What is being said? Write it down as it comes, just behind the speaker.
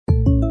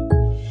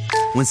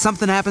When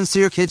something happens to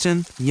your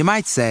kitchen, you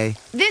might say,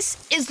 "This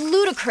is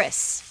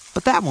ludicrous."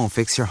 but that won't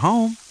fix your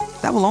home.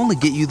 That will only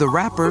get you the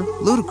rapper,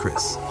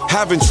 Ludacris.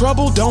 Having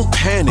trouble? Don't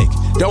panic.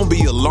 Don't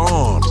be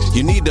alarmed.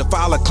 You need to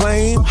file a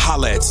claim?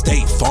 Holla at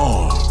State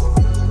Farm.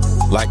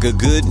 Like a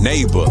good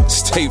neighbor,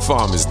 State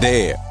Farm is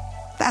there.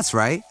 That's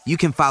right. You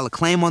can file a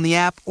claim on the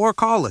app or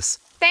call us.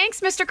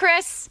 Thanks, Mr.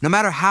 Chris. No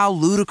matter how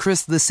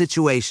ludicrous the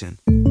situation,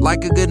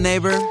 like a good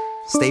neighbor,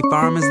 State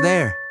Farm is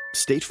there.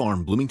 State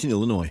Farm, Bloomington,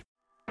 Illinois.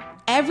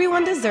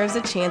 Everyone deserves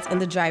a chance in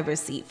the driver's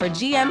seat. For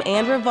GM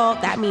and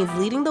Revolt, that means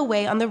leading the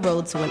way on the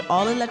road to an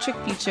all-electric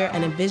future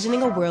and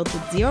envisioning a world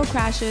with zero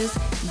crashes,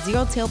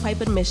 zero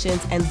tailpipe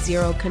emissions, and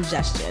zero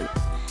congestion.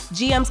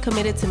 GM's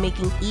committed to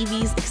making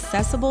EVs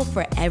accessible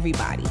for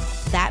everybody.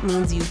 That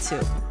means you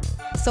too.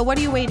 So what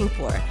are you waiting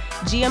for?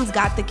 GM's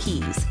got the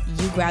keys.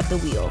 You grab the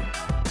wheel.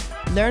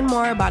 Learn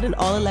more about an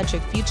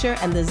all-electric future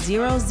and the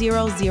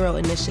 000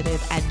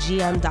 initiative at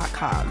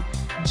gm.com.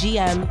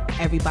 GM,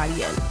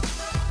 everybody in.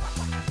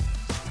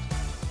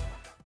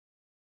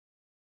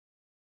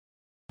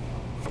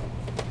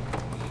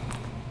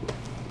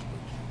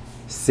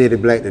 City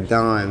Blac the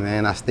Don,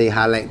 man. I stay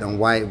high like them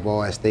white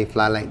boys, stay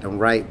fly like them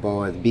right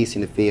boys. Beast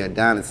in the field,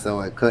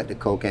 dinosaur, cut the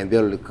coke and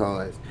build the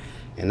cars.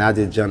 And I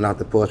just jumped off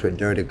the porch with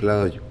dirty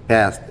gloves, you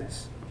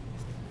bastards.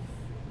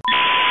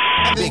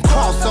 I've been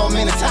crossed so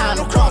many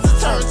times, I'm crossed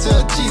to turn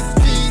to Jesus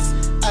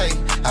peace. Hey,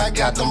 I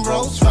got them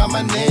ropes around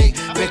my neck,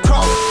 been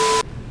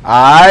crossed.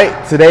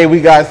 Alright, today we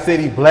got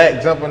City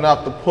Blac jumping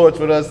off the porch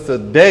with us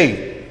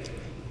today.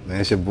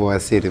 Man, it's your boy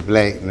City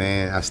Blac,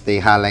 man. I stay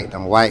high like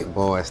them white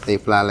boys, stay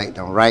fly like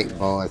them right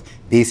boys.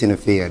 Beast in the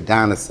field,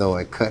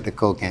 dinosaur, cut the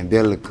coke and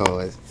build the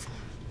cars.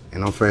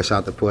 And I'm fresh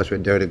off the porch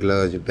with dirty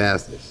gloves, you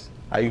bastards.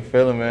 How you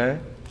feeling,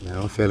 man? Man,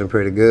 I'm feeling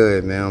pretty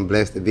good, man. I'm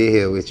blessed to be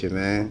here with you,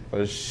 man.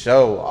 For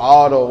sure.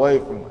 All the way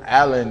from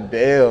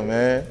Allendale,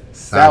 man.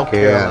 South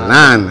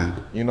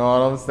Carolina. You know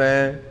what I'm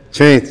saying?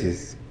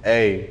 Trenches.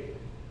 Hey,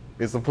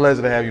 it's a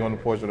pleasure to have you on the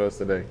porch with us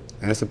today.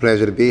 And it's a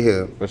pleasure to be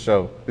here. For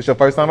sure. This your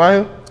first time out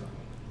here?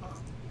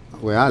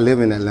 Well, I live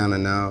in Atlanta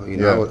now. You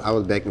know, Yeah. I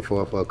was back and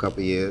forth for a couple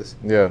of years.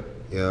 Yeah.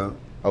 Yeah.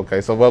 Okay,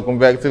 so welcome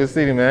back to the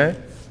city, man.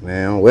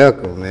 Man,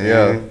 welcome,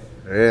 man.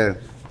 Yeah.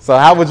 So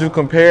how would you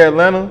compare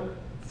Atlanta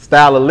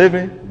style of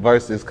living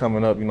versus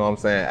coming up, you know what I'm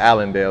saying,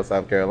 Allendale,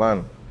 South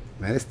Carolina?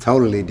 Man, it's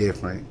totally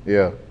different.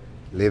 Yeah.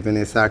 Living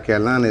in South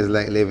Carolina is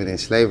like living in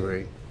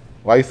slavery.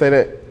 Why you say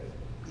that?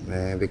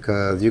 Man,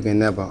 because you can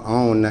never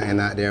own nothing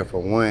out there for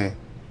one.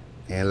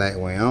 And like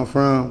where I'm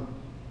from,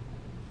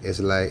 it's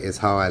like, it's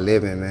hard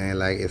living, man.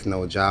 Like, it's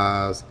no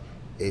jobs.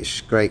 It's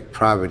straight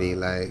poverty,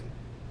 like,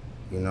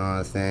 you know what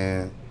I'm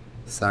saying?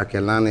 South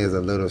Carolina is a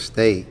little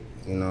state,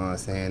 you know what I'm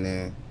saying?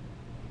 And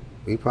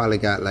we probably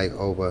got like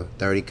over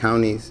 30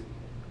 counties,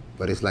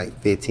 but it's like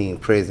 15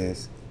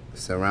 prisons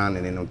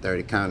surrounding in them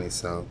 30 counties.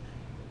 So,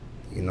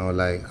 you know,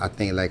 like, I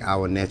think like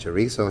our natural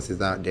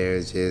resources out there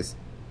is just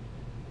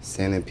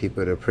sending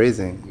people to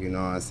prison, you know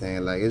what I'm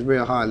saying? Like, it's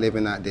real hard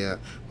living out there,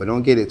 but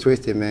don't get it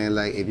twisted, man.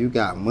 Like, if you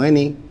got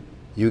money,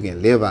 you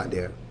can live out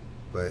there.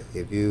 But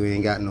if you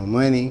ain't got no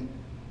money,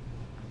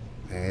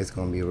 man, it's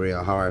gonna be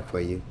real hard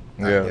for you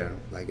out there.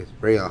 Like, it's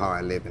real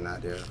hard living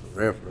out there, for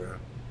real, for real.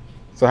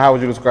 So how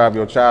would you describe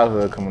your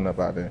childhood coming up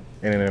out there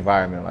in an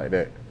environment like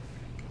that?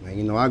 Man,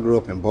 you know, I grew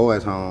up in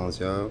boys' homes,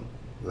 yo.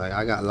 Like,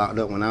 I got locked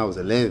up when I was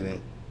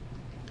 11.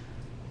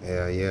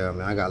 Yeah,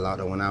 man, I got locked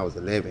up when I was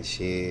 11,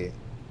 shit.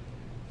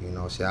 You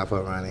know, shit, I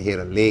fucked around and hit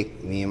a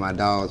lick. Me and my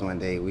dogs one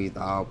day, we used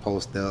to all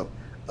post up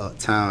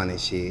uptown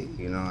and shit,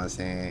 you know what I'm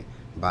saying,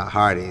 by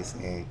Hardee's.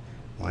 And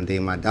one day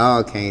my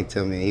dog came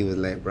to me and he was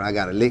like, bro, I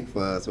got a lick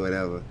for us,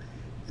 whatever.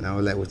 And I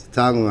was like, what you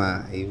talking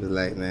about? He was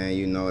like, man,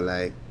 you know,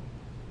 like,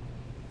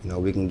 you know,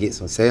 we can get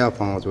some cell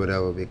phones,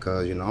 whatever,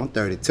 because, you know, I'm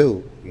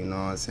 32, you know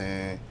what I'm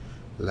saying?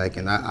 Like,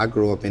 and I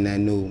grew up in that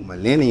new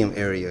millennium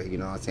area, you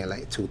know what I'm saying,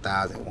 like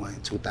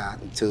 2001,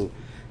 2002,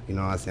 you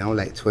know what I'm saying? I was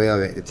like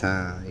 12 at the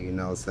time, you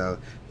know, so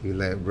he was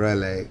like, bro,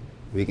 like,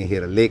 we can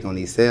hit a lick on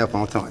these cell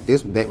phones.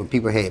 This was back when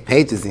people had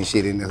pages and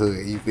shit in the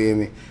hood, you feel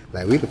me?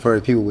 Like, we the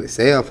first people with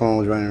cell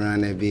phones running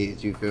around that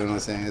bitch, you feel what I'm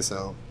saying?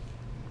 So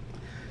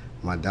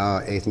my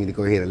dog asked me to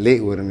go hit a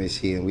lick with him and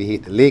shit, and we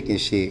hit the lick and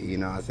shit, you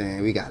know what I'm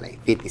saying? We got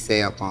like 50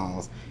 cell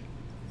phones,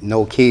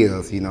 no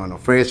kills, you know, no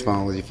fresh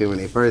phones, you feel, when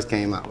they first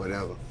came out,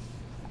 whatever.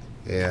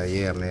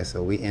 Yeah, man,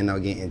 so we end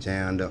up getting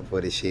jammed up for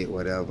the shit,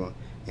 whatever.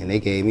 And they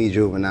gave me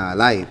juvenile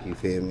life, you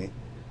feel me?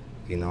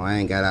 You know, I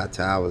ain't got out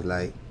till I was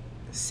like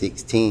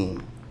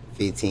 16,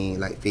 15,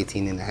 like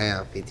 15 and a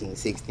half, 15,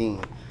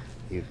 16,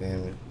 you feel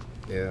me?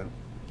 Yeah.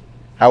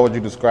 How would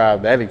you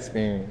describe that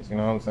experience, you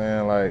know what I'm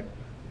saying? Like,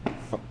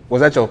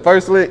 was that your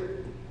first lick?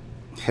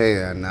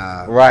 Hell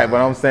nah. Right,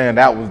 but I'm saying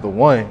that was the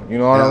one, you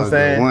know what I'm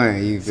saying? The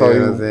one, you feel what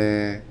I'm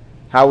saying?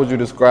 How would you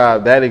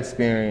describe that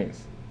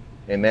experience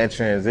and that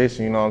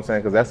transition, you know what I'm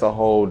saying? Because that's a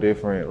whole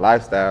different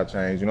lifestyle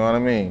change, you know what I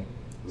mean?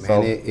 Man,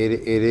 so, it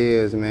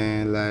is,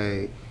 man,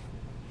 like,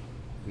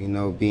 you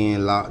know, being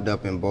locked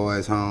up in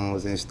boys'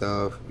 homes and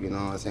stuff, you know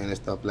what I'm saying, and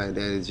stuff like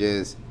that, it's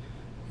just,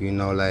 you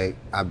know, like,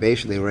 I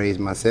basically raised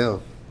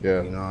myself,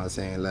 Yeah. You know what I'm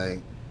saying? Like,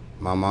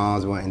 my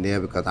mom's wasn't there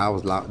because I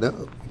was locked up.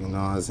 You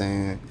know what I'm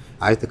saying?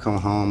 I used to come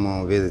home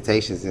on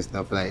visitations and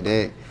stuff like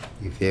that.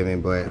 You feel me?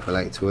 But for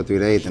like 2 or 3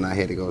 days, then I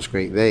had to go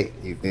straight back.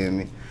 You feel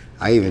me?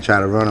 I even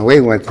tried to run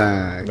away one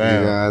time.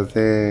 Damn. You know what I'm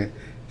saying?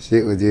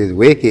 Shit was just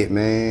wicked,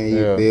 man. You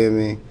Yeah. feel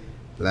me?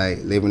 Like,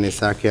 living in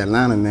South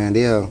Carolina, man,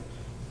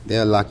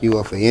 they'll lock you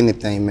up for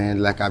anything, man.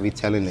 Like I be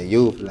telling the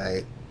youth,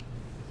 like,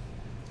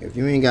 if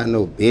you ain't got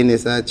no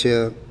business out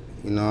here,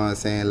 you know what I'm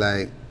saying?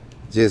 Like,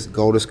 just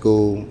go to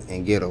school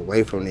and get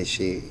away from this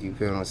shit. You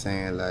feel what I'm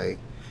saying? Like,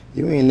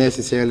 you ain't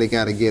necessarily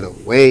gotta get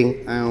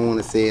away. I don't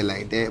wanna say it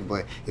like that,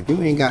 but if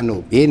you ain't got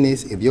no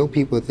business, if your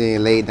people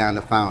ain't laid down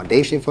the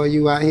foundation for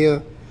you out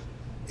here,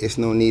 it's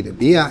no need to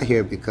be out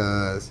here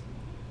because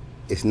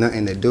it's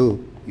nothing to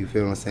do. You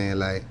feel what I'm saying?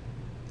 Like,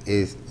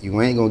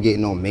 you ain't gonna get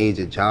no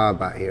major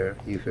job out here.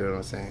 You feel what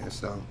I'm saying?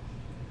 So,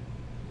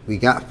 we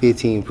got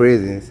 15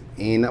 prisons,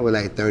 ain't up with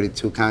like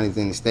 32 counties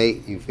in the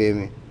state, you feel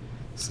me?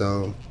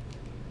 So,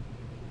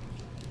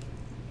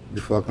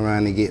 you fuck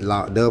around and get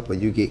locked up or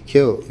you get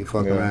killed, you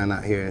fuck around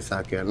out here in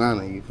South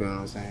Carolina, you feel what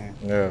I'm saying?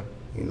 Yeah.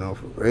 You know,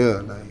 for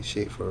real, like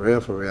shit for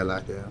real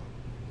out there.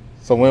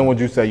 So when would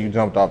you say you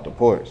jumped off the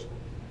porch?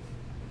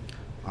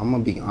 I'm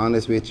gonna be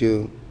honest with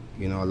you,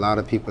 you know, a lot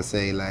of people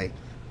say like,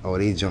 oh,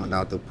 they jumped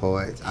off the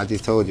porch. I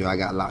just told you I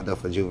got locked up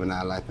for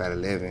juvenile life at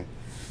 11,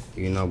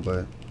 you know,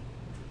 but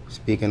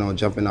speaking on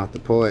jumping off the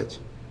porch,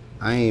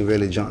 I ain't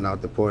really jumped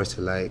off the porch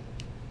till like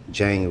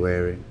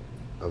January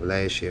of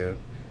last year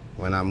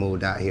when I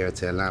moved out here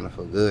to Atlanta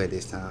for good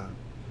this time.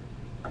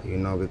 You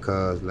know,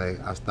 because like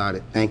I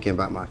started thinking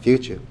about my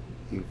future.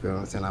 You feel what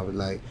I'm saying? I was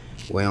like,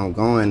 where I'm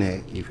going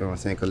at, you feel what I'm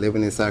saying? Cause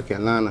living in South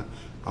Carolina,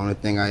 only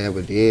thing I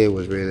ever did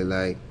was really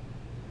like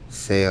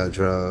sell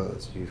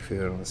drugs, you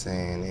feel what I'm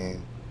saying?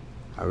 And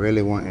I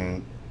really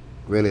wasn't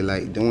really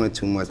like doing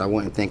too much. I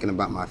wasn't thinking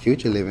about my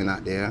future living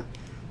out there.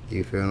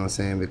 You feel what I'm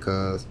saying?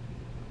 Because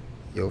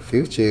your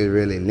future is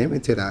really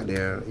limited out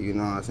there, you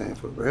know what I'm saying?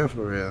 For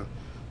real.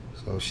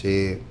 So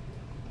shit,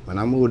 when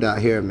I moved out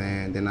here,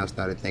 man, then I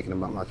started thinking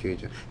about my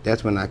future.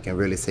 That's when I can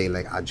really say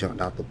like I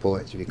jumped off the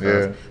porch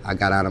because I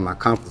got out of my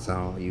comfort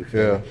zone, you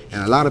feel me?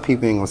 And a lot of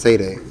people ain't gonna say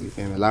that, you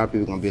feel me? A lot of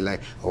people gonna be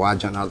like, oh, I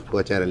jumped off the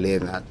porch at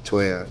 11, at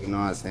 12, you know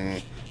what I'm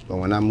saying? But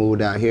when I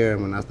moved out here,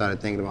 when I started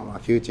thinking about my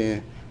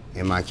future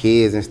and my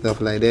kids and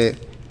stuff like that,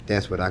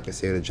 that's what I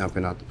consider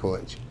jumping off the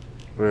porch.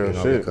 Real you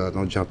know, shit. Because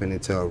I'm jumping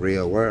into a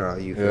real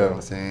world, you feel what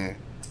I'm saying?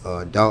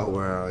 An adult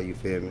world, you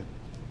feel me?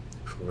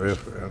 For real.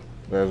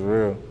 That's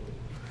real.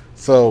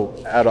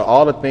 So, out of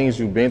all the things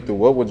you've been through,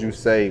 what would you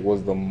say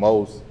was the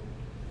most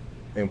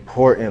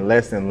important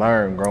lesson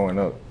learned growing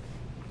up?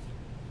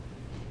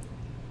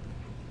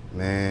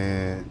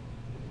 Man,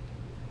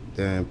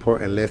 the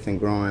important lesson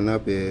growing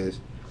up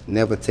is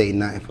never take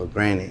nothing for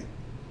granted.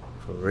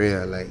 For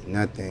real, like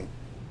nothing.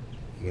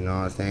 You know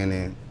what I'm saying?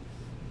 And,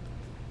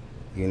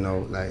 you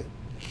know, like,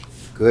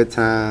 good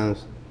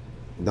times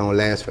don't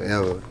last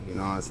forever. You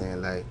know what I'm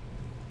saying? Like,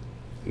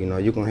 you know,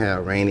 you can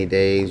have rainy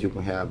days, you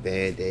can have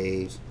bad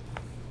days.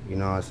 You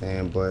know what I'm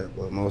saying? But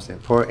what's most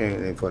important,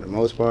 and for the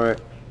most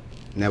part,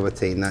 never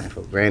take nothing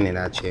for granted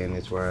out here in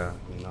this world,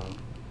 you know?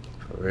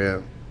 For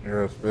real.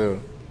 Yes, real.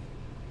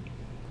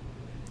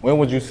 When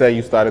would you say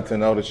you started to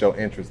notice your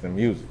interest in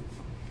music?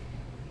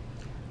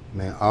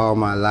 Man, all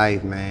my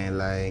life, man,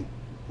 like,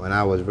 when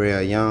I was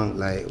real young,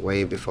 like,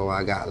 way before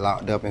I got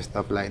locked up and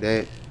stuff like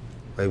that,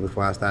 way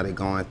before I started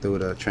going through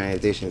the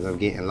transitions of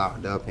getting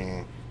locked up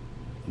and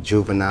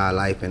juvenile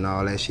life and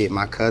all that shit.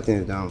 My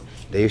cousins,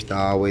 they used to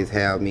always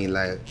have me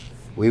like,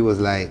 we was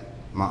like,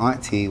 my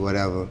auntie,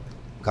 whatever,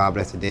 God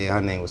bless her dead,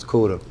 her name was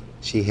Kuda.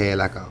 She had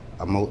like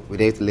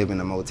they used to live in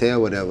a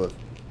motel, whatever.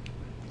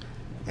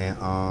 And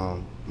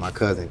my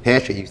cousin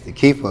Patrick used to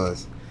keep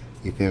us,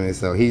 you feel me?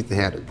 So he used to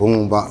have the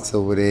boom box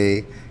over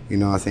there, you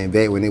know what I'm saying?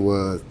 Back when it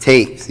was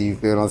tapes, you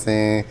feel what I'm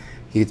saying?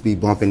 He used to be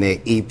bumping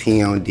that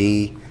EP on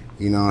D,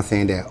 you know what I'm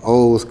saying? That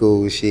old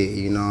school shit,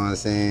 you know what I'm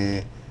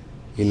saying?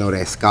 You know,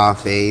 that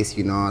Scarface,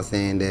 you know what I'm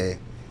saying, that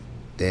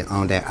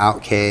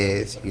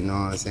Outkast, you know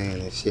what I'm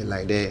saying, and shit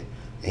like that.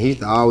 And he used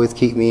to always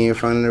keep me in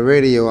front of the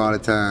radio all the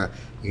time.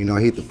 You know,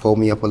 he used to pull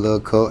me up a little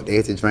cup. They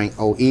used to drink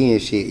OE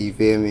and shit, you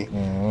feel me?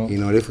 You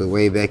know, this was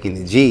way back in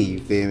the G, you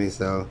feel me?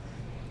 So,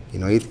 you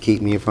know, he used to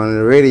keep me in front of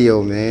the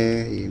radio,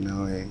 man, you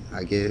know, and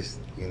I guess,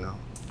 you know,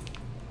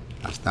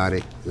 I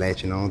started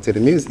latching on to the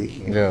music.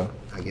 You know?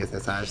 I guess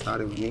that's how it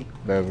started with me.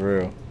 That's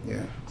real.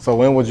 Yeah. So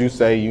when would you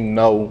say you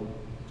know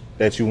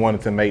that you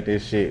wanted to make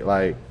this shit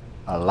like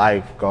a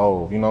life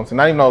goal? You know what I'm saying?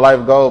 Not even a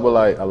life goal, but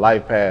like a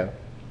life path.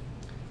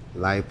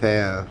 Life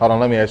path. Hold on,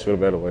 let me ask you a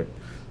better way.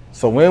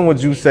 So when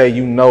would you say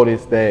you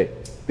noticed that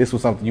this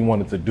was something you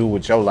wanted to do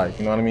with your life?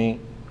 You know what I mean?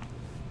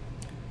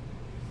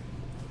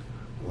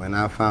 When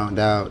I found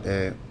out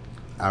that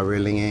I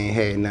really ain't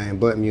had nothing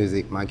but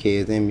music, my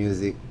kids in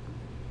music,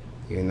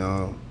 you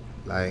know,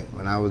 like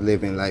when I was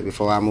living, like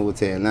before I moved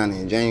to Atlanta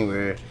in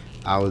January,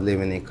 I was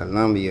living in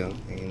Columbia,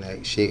 and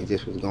like shit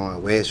just was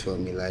going west for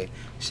me. Like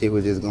shit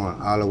was just going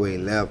all the way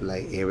left.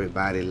 Like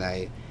everybody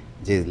like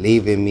just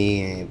leaving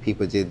me and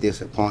people just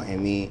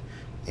disappointing me.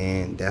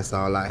 And that's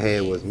all I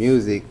had was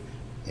music.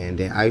 And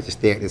then I used to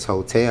stay at this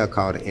hotel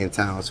called the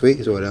In-Town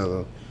Suites or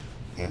whatever.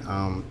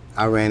 And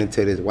I ran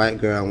into this white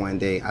girl one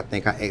day. I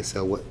think I asked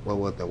her what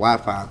was the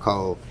Wi-Fi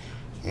code.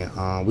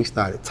 And we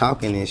started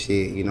talking and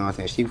shit, you know what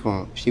I'm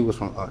saying? She was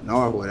from up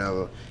north or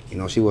whatever. You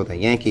know, she was a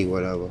Yankee or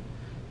whatever.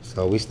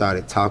 So we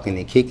started talking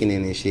and kicking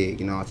in and shit,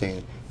 you know what I'm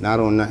saying? Not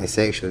on nothing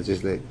sexual,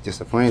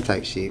 just a friend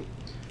type shit.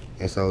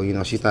 And so, you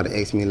know, she started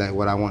asking me like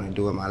what I want to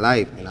do in my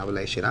life. And I was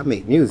like, shit, I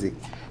make music.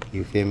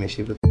 You feel me?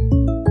 She was.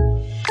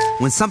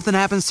 When something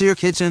happens to your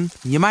kitchen,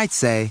 you might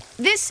say,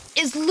 This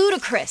is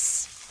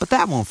ludicrous. but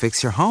that won't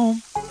fix your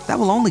home. That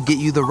will only get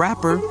you the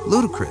rapper,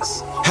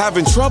 Ludacris.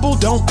 Having trouble?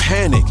 Don't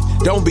panic.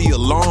 Don't be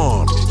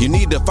alarmed. You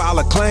need to file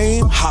a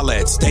claim? Holla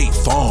at State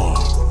Farm.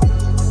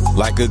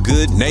 Like a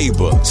good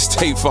neighbor,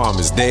 State Farm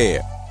is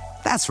there.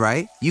 That's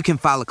right. You can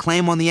file a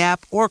claim on the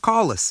app or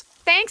call us.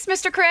 Thanks,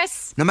 Mr.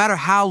 Chris. No matter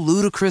how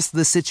ludicrous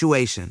the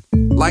situation,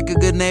 like a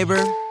good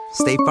neighbor,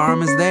 State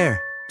Farm is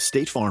there.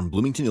 State Farm,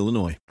 Bloomington,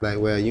 Illinois. Like,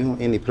 well, you on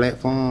any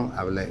platform?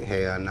 I was like,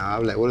 hell no. I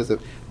was like,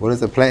 what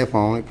is a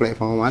platform? Only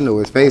platform I know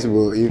is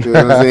Facebook. You feel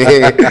what I'm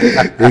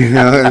saying? You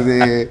know what I'm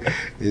saying?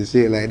 And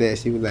shit like that.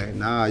 She was like,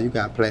 nah, you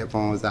got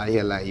platforms out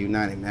here like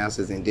United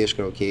Masters and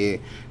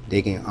DistroKid.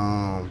 They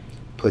can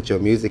put your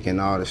music in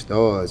all the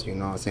stores, you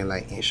know what I'm saying?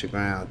 Like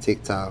Instagram,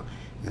 TikTok.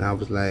 And I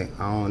was like,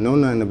 I don't know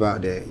nothing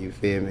about that, you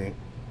feel me?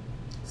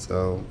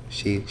 So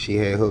she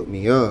had hooked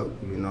me up,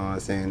 you know what I'm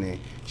saying? And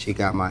she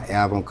got my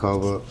album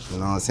cover, you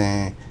know what I'm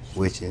saying?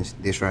 Which is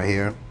this right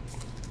here.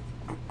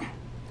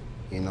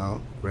 You know,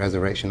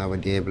 Resurrection of a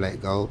Dead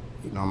Black Goat,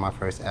 you know, my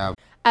first album.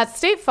 At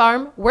State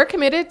Farm, we're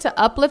committed to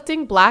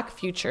uplifting Black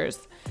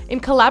futures. In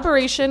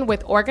collaboration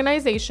with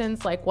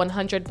organizations like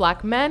 100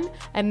 Black Men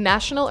and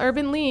National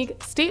Urban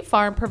League, State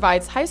Farm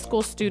provides high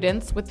school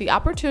students with the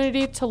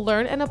opportunity to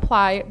learn and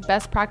apply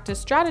best practice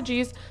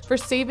strategies for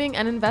saving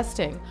and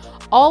investing,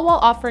 all while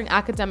offering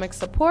academic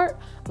support,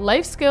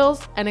 life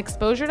skills, and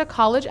exposure to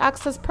college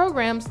access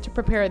programs to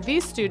prepare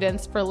these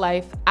students for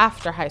life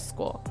after high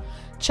school.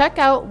 Check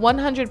out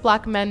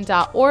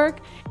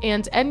 100blackmen.org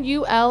and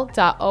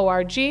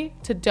nul.org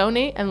to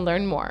donate and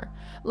learn more.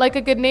 Like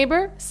a good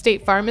neighbor,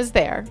 State Farm is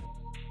there.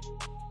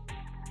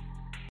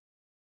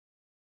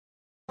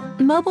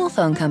 Mobile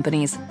phone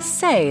companies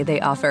say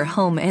they offer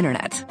home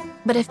internet.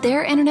 But if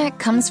their internet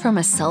comes from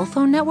a cell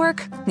phone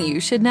network, you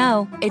should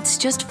know. It's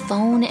just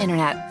phone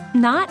internet,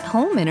 not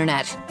home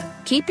internet.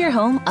 Keep your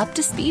home up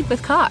to speed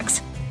with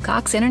Cox.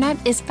 Cox internet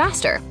is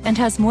faster and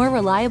has more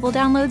reliable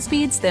download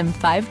speeds than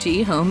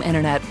 5G home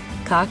internet.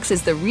 Cox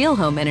is the real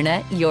home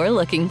internet you're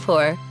looking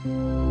for.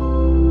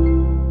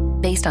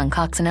 Based on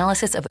Cox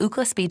analysis of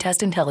Ookla speed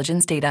test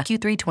intelligence data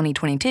Q3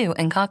 2022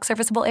 and Cox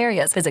serviceable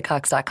areas, visit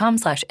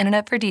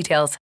cox.com/internet for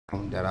details.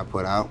 That I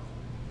put out.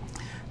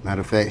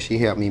 Matter of fact, she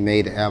helped me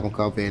make the album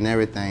cover and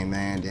everything,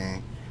 man.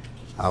 Then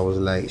I was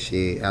like,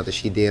 after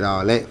she did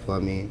all that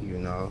for me, you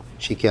know,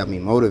 she kept me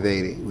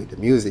motivated with the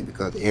music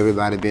because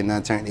everybody been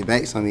done turning their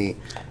backs on me,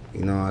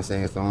 you know what I'm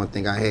saying? So the only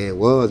thing I had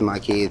was my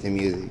kids and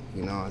music,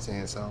 you know what I'm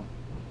saying? So,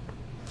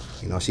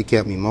 you know, she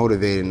kept me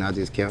motivated and I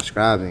just kept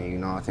scribing, you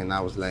know what I'm saying?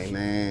 I was like,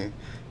 man,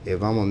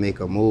 if I'm gonna make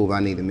a move,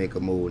 I need to make a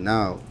move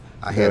now.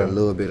 I had a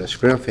little bit of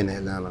strength in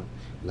Atlanta.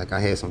 Like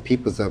I had some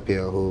peoples up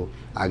here who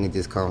I can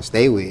just come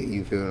stay with,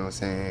 you feel what I'm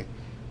saying?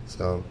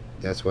 So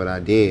that's what I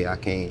did. I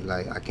came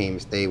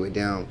and stayed with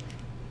them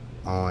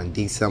on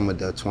December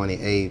the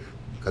 28th,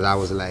 because I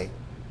was like,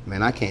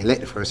 man, I can't let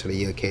the first of the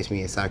year catch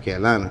me in South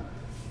Carolina.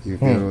 You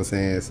feel what I'm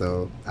saying?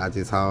 So I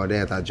just hauled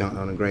ass. I jumped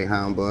on a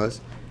Greyhound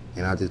bus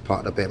and I just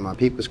parked up at my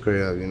people's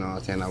crib, you know what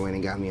I'm saying? I went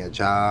and got me a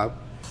job,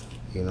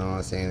 you know what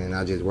I'm saying? And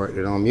I just worked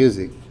it on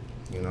music,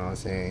 you know what I'm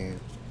saying?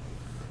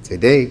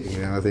 Today, you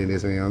know what I'm saying?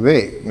 This way I'm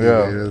back. You know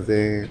what I'm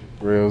saying?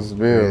 Real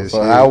spill.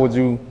 So how would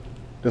you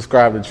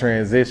describe the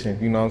transition?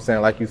 You know what I'm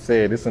saying? Like you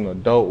said, it's an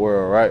adult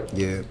world, right?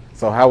 Yeah.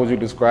 So how would you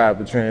describe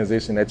the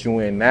transition that you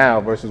in now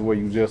versus where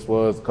you just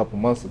was a couple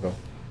months ago?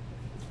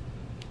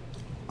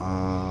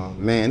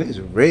 Man, it's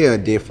real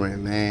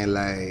different, man.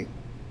 Like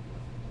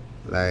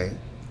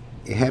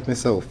it happened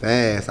so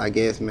fast, I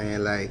guess,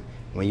 man. Like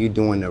when you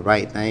doing the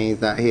right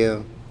things out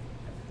here,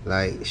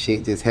 like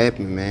shit just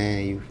happen,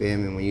 man. You feel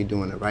me? When you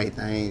doing the right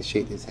things,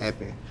 shit just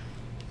happen.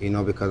 You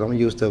know, because I'm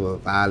used to a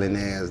violent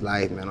ass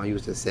life, man. I'm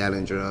used to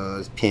selling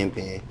drugs,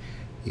 pimping,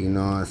 you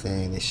know what I'm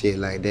saying, and shit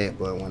like that.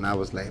 But when I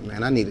was like,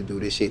 man, I need to do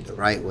this shit the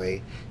right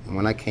way. And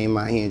when I came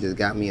out here and just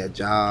got me a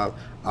job,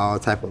 all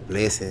type of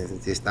blessings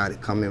and just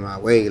started coming my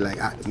way, like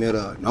out the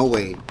middle of no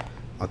way.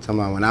 I'm talking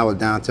about when I was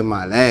down to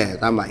my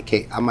last, I might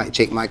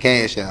check my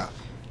cash out.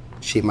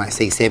 Shit might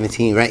say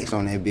 17 racks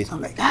on that bitch.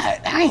 I'm like, God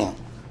damn, where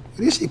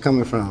this shit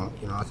coming from?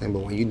 You know what I'm saying?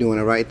 But when you doing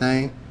the right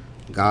thing,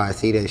 God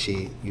see that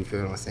shit, you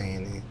feel what I'm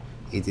saying? And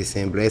he just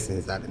send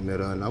blessings out the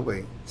middle of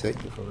nowhere.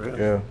 Take you for real.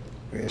 Yeah.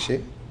 Real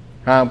shit.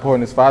 How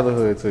important is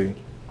fatherhood to you?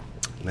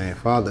 Man,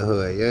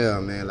 fatherhood, yeah,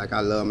 man. Like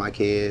I love my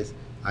kids.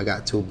 I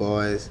got 2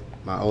 boys.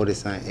 My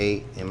oldest son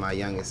 8 and my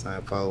youngest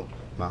son 4.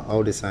 My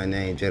oldest son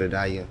named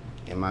Jedediah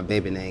and my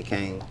baby named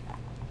Cain.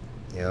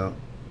 Yeah.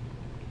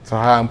 So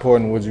how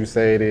important would you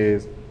say it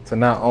is to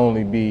not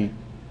only be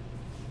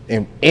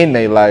in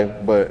their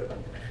life, but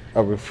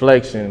a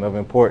reflection of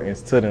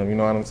importance to them? You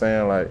know what I'm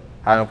saying? Like,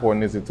 how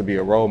important is it to be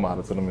a role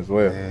model to them as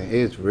well? Man,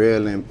 it's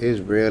real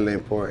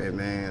important,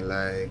 man.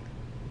 Like,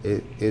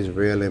 it's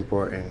real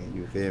important,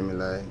 you feel me?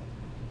 Like,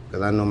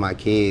 because I know my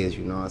kids,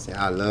 you know what I'm saying?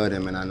 I love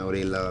them and I know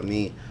they love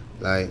me.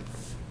 Like,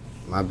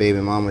 my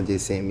baby mama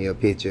just sent me a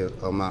picture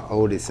of my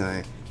oldest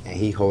son and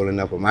he holding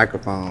up a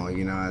microphone,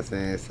 you know what I'm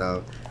saying?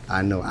 So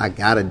I know I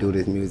gotta do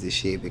this music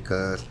shit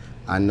because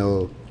I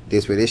know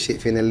this where this shit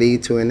finna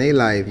lead to in their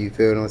life, you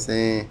feel what I'm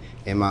saying?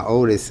 And my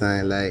oldest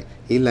son, like,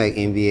 he like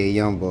NBA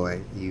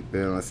YoungBoy, you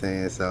feel what I'm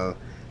saying? So,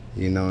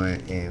 you know,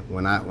 and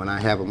when I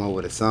have him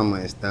over the summer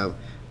and stuff,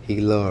 he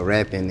love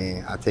rapping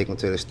and I take him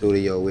to the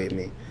studio with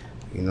me,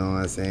 you know what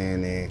I'm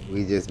saying? And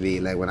we just be,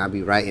 like, when I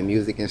be writing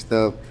music and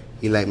stuff,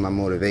 he like my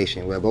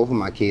motivation. Well, both of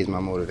my kids my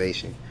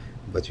motivation,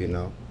 but you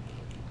know,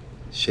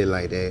 shit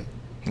like that.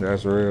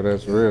 That's real,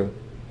 that's real.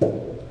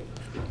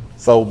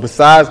 So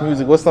besides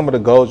music, what's some of the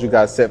goals you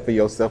got set for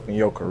yourself in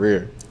your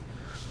career?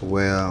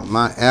 Well,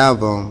 my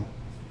album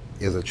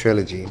is a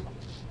trilogy.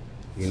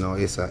 You know,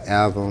 it's an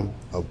album,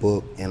 a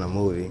book, and a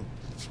movie.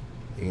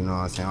 You know what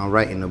I'm saying? I'm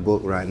writing the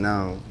book right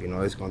now. You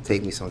know, it's gonna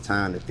take me some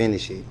time to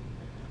finish it.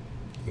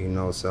 You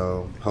know,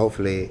 so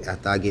hopefully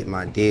after I get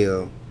my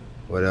deal,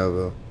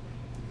 whatever,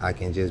 I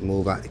can just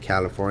move out to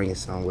California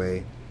some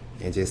way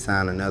and just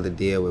sign another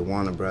deal with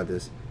Warner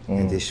Brothers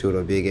and just shoot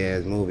a big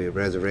ass movie,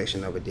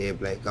 Resurrection of a Dead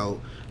Black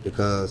Goat,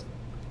 because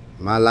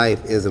my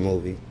life is a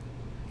movie.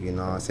 You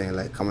know what I'm saying?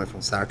 Like, coming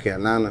from South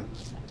Carolina,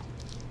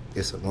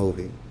 it's a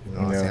movie. You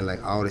know what I'm saying?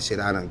 Like, all the shit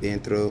I done been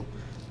through.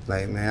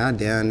 Like, man, I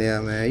down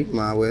there, man, you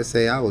might as well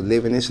say I was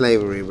living in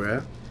slavery,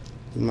 bruh.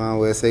 You might as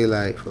well say,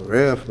 like, for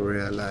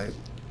real, like,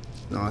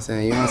 you know what I'm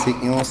saying?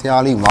 You don't see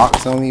all these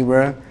marks on me,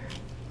 bruh?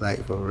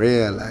 Like, for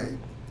real, like,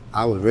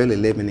 I was really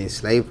living in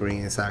slavery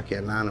in South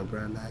Carolina,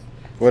 bruh. Like,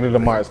 where did the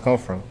marks come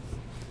from?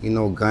 You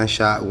know,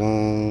 gunshot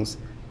wounds,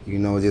 you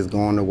know, just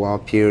going to war,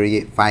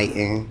 period,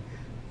 fighting.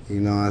 You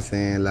know what I'm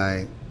saying?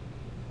 Like,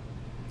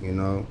 you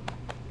know,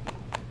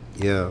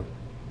 yeah,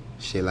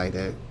 shit like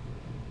that.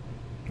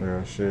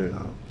 Yeah, shit. You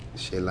know,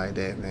 shit like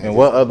that, man. And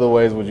what other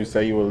ways would you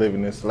say you were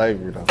living in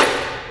slavery, though?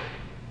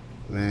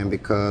 Man,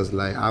 because,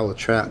 like, I was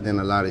trapped in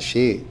a lot of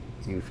shit,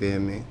 you feel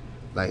me?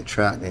 Like,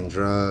 trapped in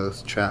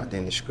drugs, trapped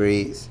in the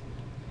streets,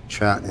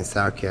 trapped in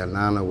South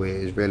Carolina where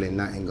there's really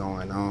nothing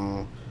going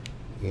on.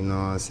 You know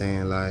what I'm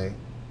saying? Like,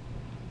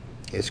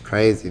 it's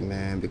crazy,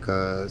 man,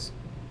 because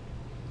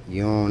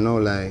you don't know,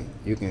 like,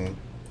 you can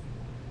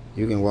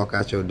walk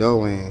out your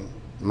door and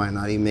might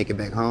not even make it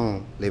back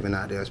home living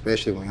out there,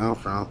 especially where I'm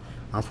from.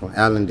 I'm from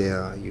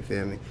Allendale, you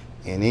feel me?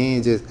 And it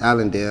ain't just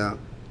Allendale,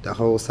 the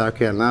whole South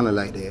Carolina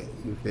like that,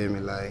 you feel me?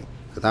 Like,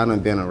 cause I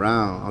done been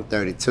around, I'm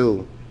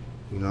 32,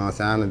 you know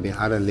what I'm saying?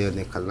 I done lived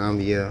in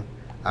Columbia,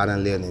 I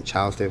done lived in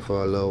Charleston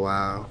for a little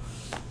while,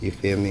 you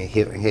feel me?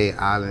 Hilton Head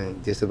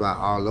Island, just about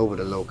all over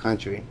the low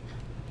country.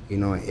 You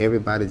know, and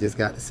everybody just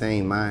got the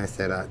same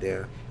mindset out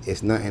there.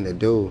 It's nothing to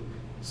do.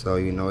 So,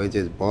 you know, it's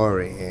just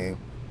boring. And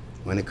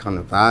when it comes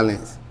to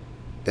violence,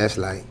 that's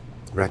like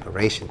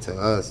recreation to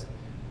us.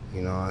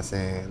 You know what I'm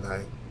saying?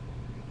 Like,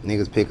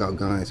 niggas pick up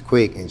guns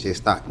quick and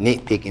just start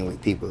nitpicking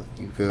with people.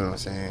 You feel what I'm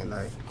saying?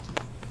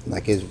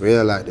 Like it's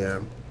real out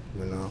there,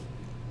 you know?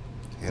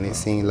 And it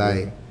seems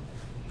like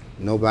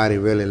nobody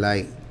really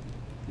like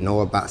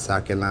know about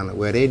South Carolina.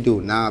 Well, they do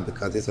now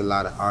because there's a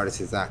lot of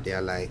artists out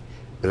there like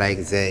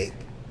Blac, Zach,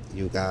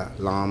 you got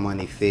Long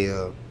Money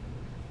Phil.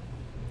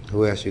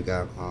 Who else you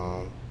got?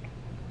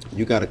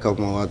 You got a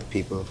couple more other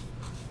people,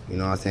 you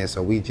know what I'm saying?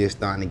 So we just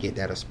starting to get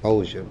that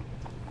exposure,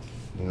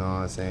 you know what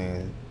I'm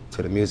saying,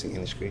 to the music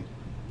industry.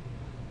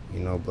 You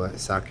know, but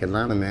South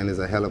Carolina, man, is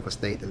a hell of a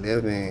state to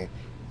live in.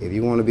 If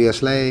you want to be a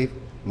slave,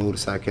 move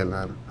to South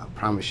Carolina, I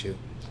promise you.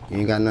 You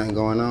ain't got nothing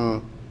going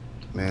on,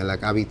 man.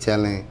 Like I be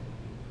telling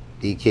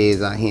these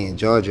kids out here in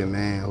Georgia,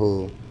 man,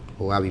 who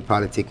I be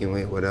politicking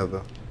with,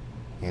 whatever,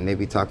 and they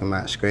be talking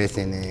about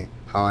stressing and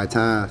hard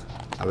times.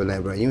 I be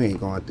like, bro, you ain't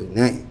going through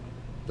nothing.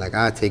 Like,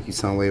 I'll take you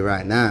somewhere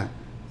right now,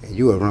 and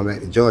you will run back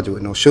to Georgia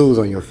with no shoes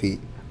on your feet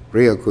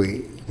real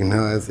quick, you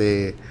know what I'm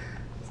saying?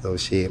 So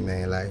shit,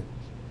 man, like,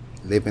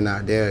 living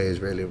out there is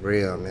really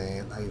real,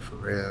 man, like, for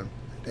real.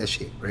 That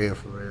shit real,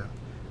 for real.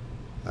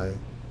 Like,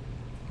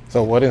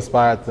 so what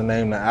inspired to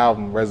name the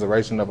album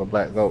Resurrection of a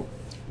Black Goat?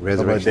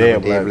 Resurrection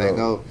of a Dead Black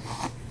Goat.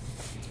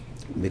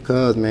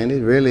 Because, man,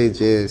 it really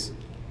just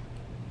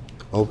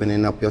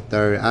opening up your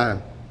third eye,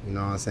 you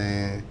know what I'm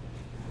saying?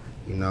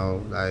 You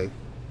know, like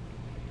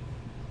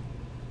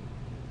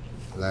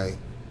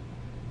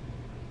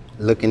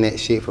looking at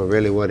shit for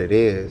really what it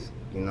is,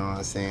 you know what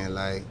I'm saying?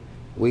 Like,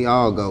 we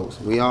all goats,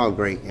 we all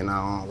great in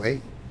our own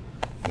way,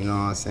 you know what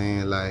I'm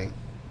saying? Like,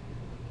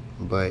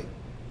 but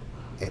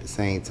at the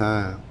same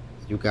time,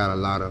 you got a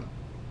lot of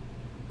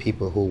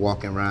people who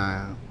walking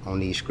around on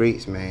these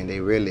streets, man, they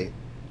really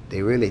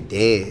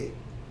dead.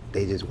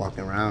 They just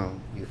walking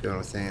around, you feel what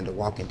I'm saying? The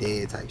Walking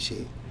Dead type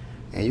shit.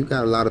 And you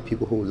got a lot of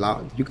people who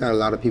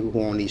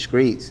on these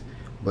streets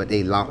but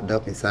they locked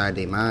up inside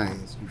their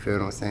minds. You feel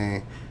what I'm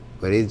saying?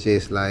 But it's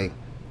just like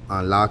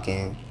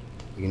unlocking,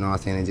 you know what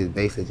I'm saying, and just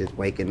basically just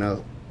waking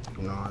up,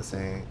 you know what I'm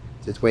saying?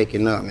 Just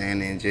waking up,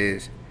 man, and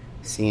just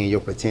seeing your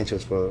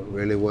potentials for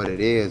really what it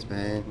is,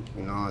 man,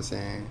 you know what I'm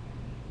saying?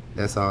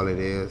 That's all it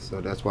is.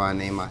 So that's why I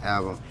named my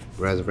album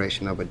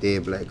Resurrection of a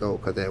Dead Black Goat,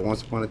 because at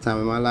once upon a time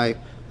in my life,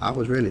 I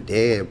was really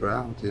dead, bro.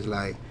 I was just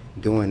like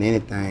doing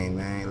anything,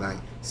 man, like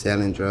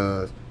selling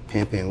drugs,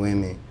 pimping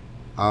women,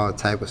 all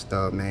type of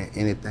stuff, man,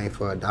 anything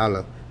for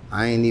 $1.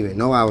 I ain't even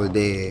know I was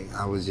dead.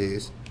 I was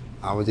just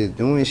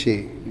doing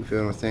shit, you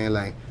feel what I'm saying?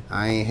 Like,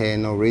 I ain't had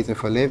no reason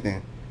for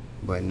living.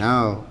 But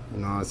now, you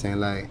know what I'm saying,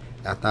 like,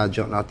 after I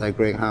jumped off that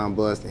Greyhound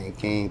bus and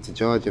came to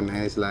Georgia,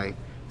 man, it's like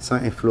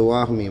something flew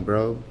off me,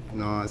 bro. You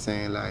know what I'm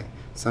saying? Like,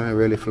 something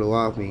really flew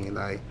off me.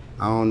 Like,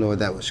 I don't know if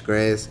that was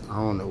stress, I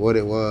don't know what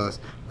it was,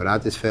 but I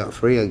just felt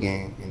free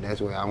again, and that's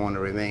where I want to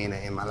remain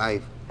in my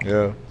life.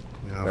 Yeah,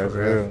 you know, that's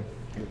real.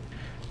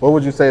 What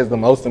would you say is the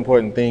most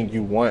important thing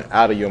you want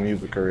out of your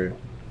music career?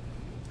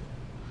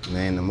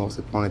 Man, the most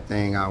important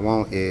thing I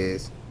want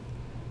is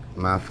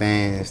my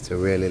fans to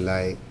really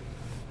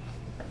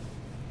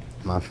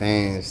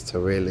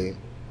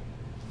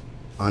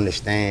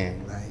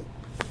understand, like,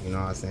 you know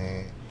what I'm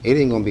saying? It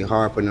ain't gonna be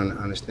hard for them to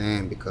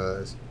understand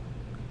because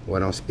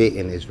what I'm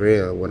spitting is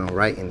real, what I'm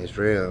writing is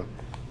real,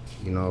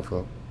 you know,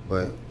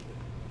 but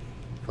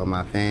for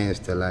my fans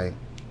to, like,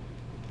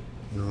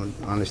 you know,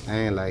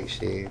 understand, like,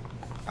 shit,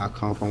 I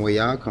come from where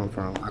y'all come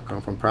from. I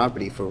come from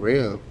property, for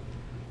real,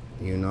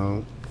 you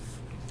know?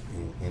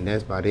 And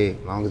that's about it.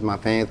 As long as my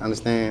fans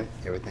understand,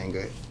 everything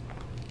good.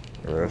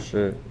 Real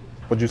shit.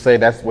 Would you say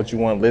that's what you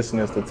want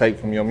listeners to take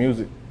from your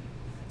music?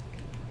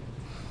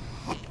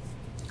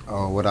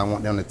 What I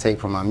want them to take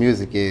from my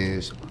music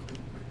is,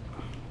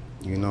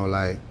 you know,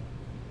 like,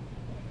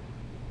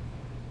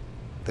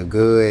 the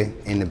good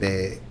and the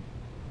bad.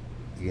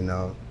 You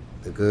know,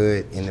 the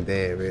good and the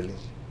bad, really.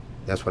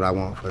 That's what I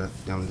want for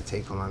them to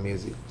take from my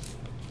music.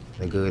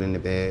 The good and the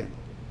bad.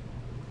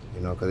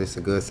 You know, because it's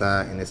a good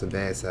side and it's a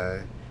bad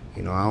side.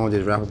 You know, I don't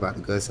just rap about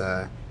the good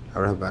side, I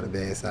rap about the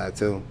bad side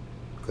too.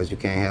 Because you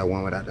can't have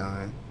one without the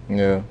other.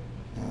 Yeah.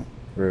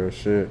 Real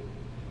shit.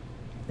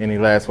 Any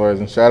last words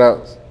and shout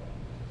outs?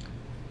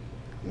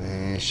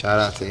 Man, shout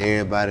out to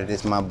everybody.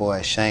 This my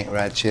boy Shank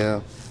right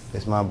here.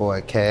 This my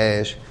boy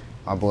Cash.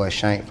 My boy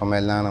Shank from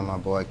Atlanta, my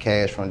boy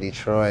Cash from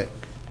Detroit.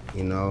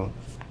 You know,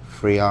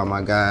 free all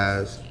my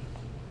guys.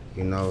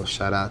 You know,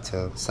 shout out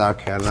to South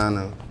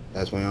Carolina.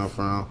 That's where I'm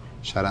from.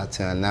 Shout out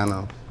to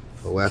Atlanta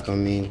for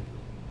welcoming me.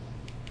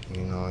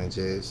 You know, and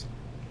just,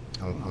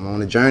 I'm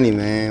on a journey,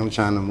 man. I'm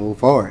trying to move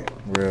forward.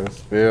 Real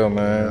spill,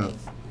 man. Yeah.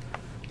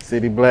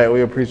 Citi Blac,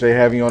 we appreciate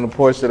having you on the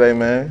porch today,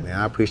 man. Man,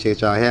 I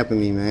appreciate y'all having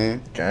me,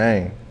 man.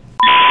 Gang.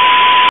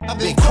 I've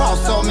been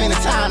crossed so many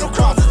times, I'm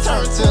crossed to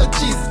turn to a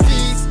Jesus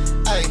piece.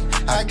 Ay,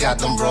 I got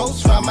them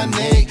ropes around my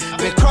neck.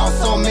 Been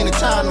crossed so many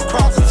times, I'm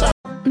crossed to turn.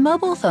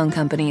 Mobile phone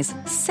companies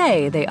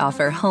say they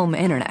offer home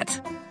internet.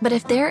 But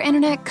if their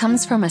internet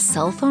comes from a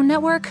cell phone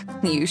network,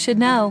 you should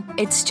know.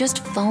 It's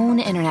just phone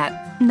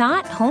internet,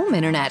 not home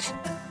internet.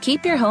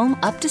 Keep your home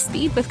up to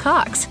speed with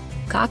Cox.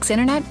 Cox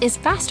internet is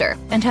faster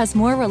and has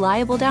more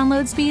reliable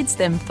download speeds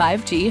than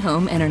 5G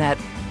home internet.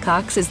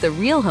 Cox is the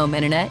real home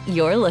internet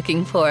you're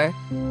looking for.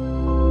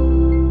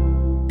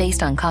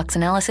 Based on Cox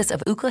analysis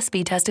of Ookla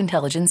speed test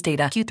intelligence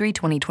data Q3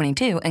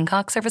 2022 and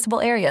Cox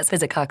serviceable areas,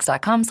 visit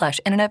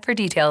cox.com/internet for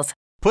details.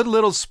 Put a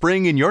little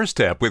spring in your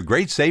step with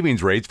great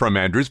savings rates from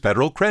Andrews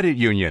Federal Credit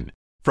Union.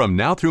 From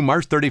now through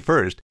March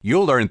 31st,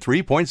 you'll earn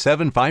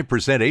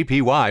 3.75%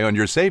 APY on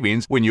your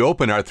savings when you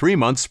open our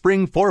 3-month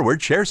Spring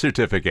Forward Share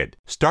Certificate.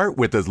 Start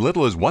with as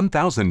little as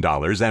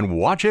 $1,000 and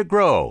watch it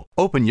grow.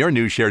 Open your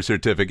new share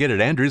certificate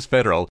at Andrews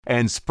Federal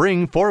and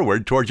spring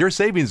forward towards your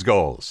savings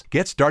goals.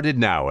 Get started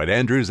now at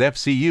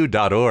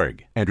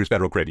andrewsfcu.org. Andrews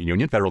Federal Credit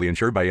Union, federally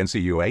insured by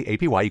NCUA.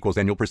 APY equals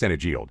annual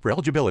percentage yield. For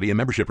eligibility and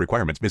membership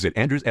requirements, visit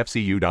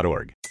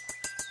andrewsfcu.org.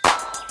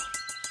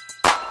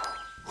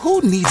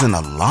 Who needs an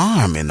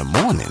alarm in the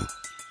morning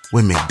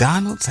when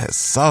McDonald's has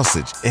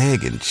sausage,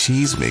 egg, and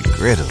cheese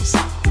McGriddles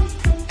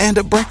and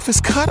a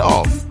breakfast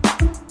cutoff?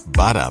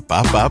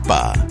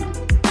 Ba-da-ba-ba-ba.